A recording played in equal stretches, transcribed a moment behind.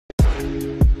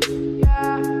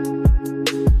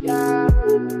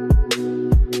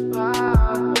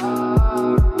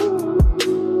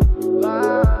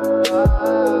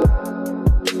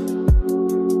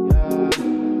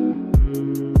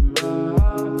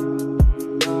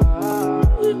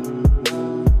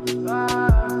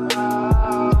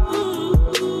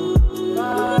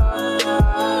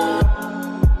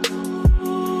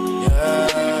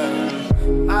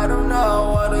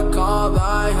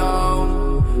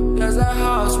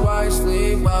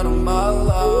but I'm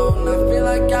alone. I feel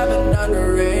like I've been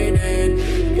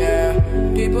underrated, yeah.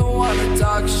 People wanna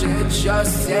talk shit,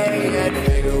 just say it.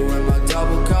 Bigger with my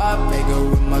double cup, bigger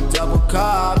with my double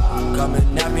cup.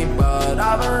 Coming at me, but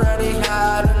I've already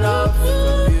had enough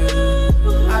of you.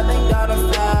 I think that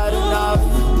I've had enough.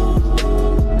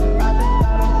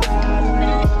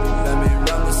 Let me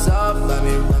run this up, let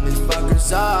me run these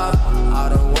fuckers up. I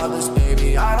don't want this,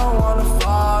 baby, I don't wanna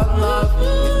fall in love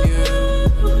with you.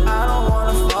 I don't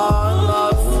wanna fall in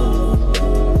love.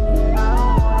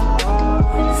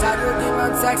 Cyber keep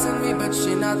on texting me, but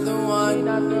she not the one.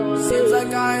 Seems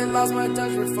like I ain't lost my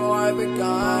touch before I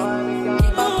begun.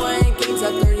 Keep on playing games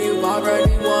after you've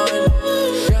already won.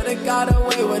 Should've got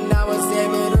away when I was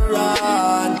able to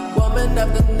run. Woman of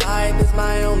the night is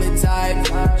my only type.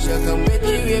 She'll come with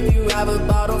you if you have a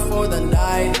bottle for the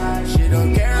night. She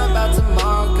don't care about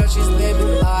tomorrow cause she's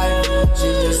living life.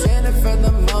 She's just in it for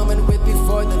the moment with you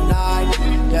for the night.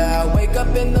 Yeah, wake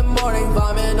up in the morning,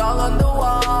 vomit all on the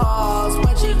walls.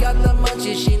 When she got the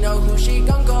munchies, she know who she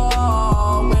gon'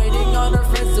 call. Waiting on her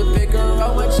friends to pick her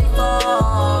up when she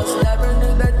falls. Never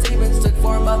knew that demons took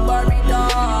form of Barbie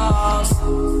dolls.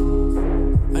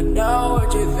 I know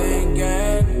what you're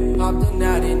thinking. Popped a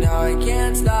natty, now I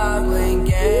can't stop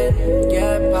blinking.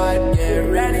 Get pipe, get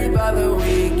ready for the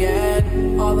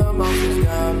weekend. All the emotions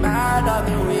come out on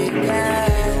the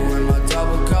weekend. With my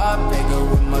double cup, bigger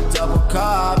with my double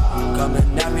cup.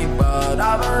 Coming at me, but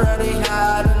I've already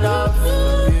had enough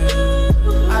of you.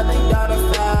 I think that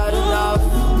I've had enough.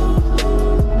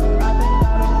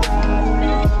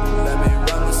 Let me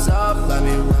run this up, let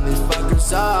me run these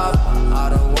fuckers up. I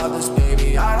don't want this,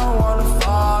 baby, I don't wanna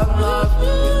fall in love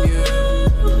with you.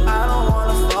 I don't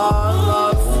wanna fall in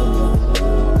love.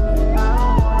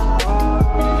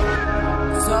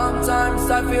 Sometimes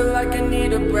I feel like I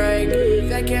need a break.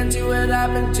 They can't do what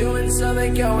I've been doing, so they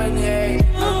go and hate.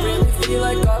 I really feel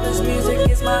like all this music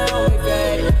is my only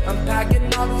fate. I'm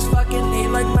packing all this fucking heat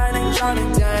like my name's Johnny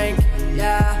Tank.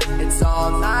 Yeah, it's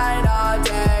all night, all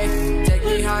day. Take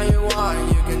me how you want,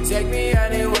 you can take me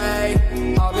anyway.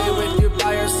 I'll be with you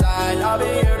by your side, I'll be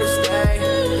here to stay.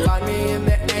 Find me in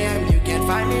the AM, you can't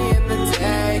find me in the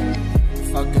day.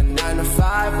 Fuck a 9 to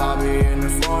 5, I'll be in a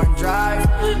foreign drive.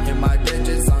 Hit my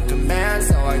digits on command,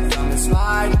 so I come and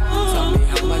slide. Tell me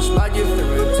how much blood you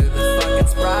threw to the fucking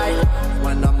Sprite.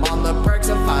 When I'm on the perks,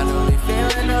 I'm finally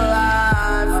feeling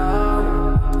alive.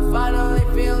 Finally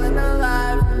feeling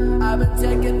alive. I've been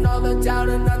taking all the down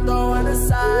and I'm throwing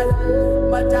aside.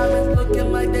 My diamonds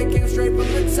looking like they came straight from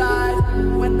the tide.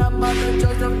 When I'm on the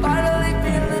drugs, I'm finally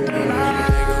feeling alive.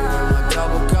 Bigger with my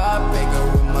double cup, bigger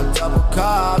with my double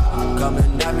cup.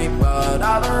 Coming at me, but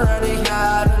I've already had